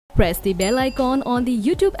Press the bell icon on the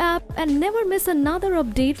YouTube app and never miss another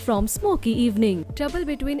update from Smoky Evening. Trouble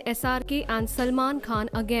between SRK and Salman Khan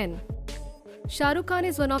again. Sharukh Khan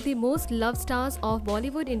is one of the most loved stars of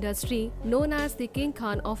Bollywood industry, known as the King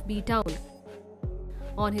Khan of B-Town.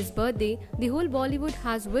 On his birthday, the whole Bollywood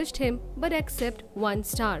has wished him, but except one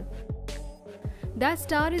star. That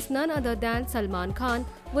star is none other than Salman Khan,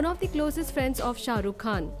 one of the closest friends of Sharukh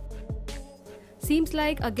Khan. Seems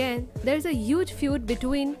like again there's a huge feud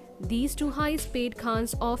between these two highest paid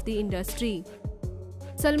Khans of the industry.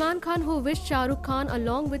 Salman Khan, who wished Sharukh Khan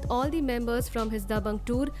along with all the members from his Dabangg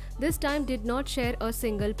tour, this time did not share a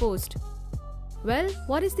single post. Well,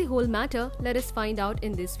 what is the whole matter? Let us find out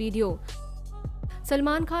in this video.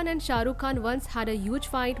 Salman Khan and Sharukh Khan once had a huge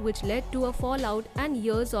fight which led to a fallout and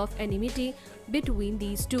years of enmity between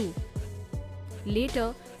these two.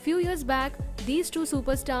 Later, few years back, these two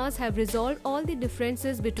superstars have resolved all the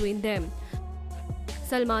differences between them.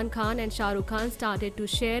 Salman Khan and Sharukh Khan started to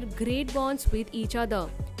share great bonds with each other.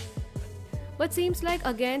 But seems like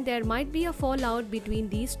again there might be a fallout between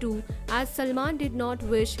these two, as Salman did not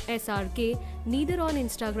wish SRK neither on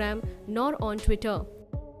Instagram nor on Twitter.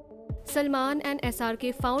 Salman and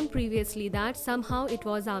SRK found previously that somehow it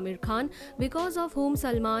was Aamir Khan because of whom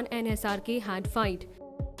Salman and SRK had fight.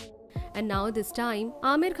 And now this time,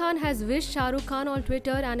 Aamir Khan has wished Sharukh Khan on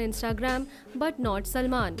Twitter and Instagram, but not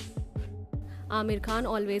Salman. Aamir Khan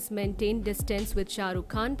always maintained distance with Sharukh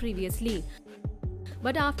Khan previously.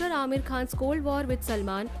 But after Aamir Khan's Cold War with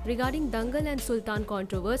Salman regarding Dangal and Sultan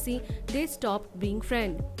controversy, they stopped being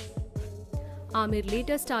friends. Aamir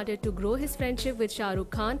later started to grow his friendship with Sharukh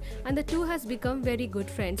Khan, and the two has become very good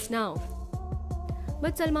friends now.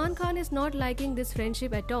 But Salman Khan is not liking this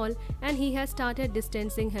friendship at all, and he has started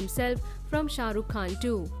distancing himself from Sharukh Khan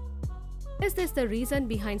too. Is this the reason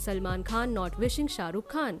behind Salman Khan not wishing Sharukh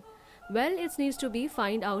Khan? Well, it needs to be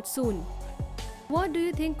found out soon. What do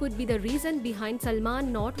you think could be the reason behind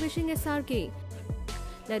Salman not wishing SRK?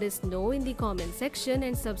 Let us know in the comment section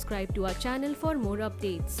and subscribe to our channel for more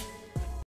updates.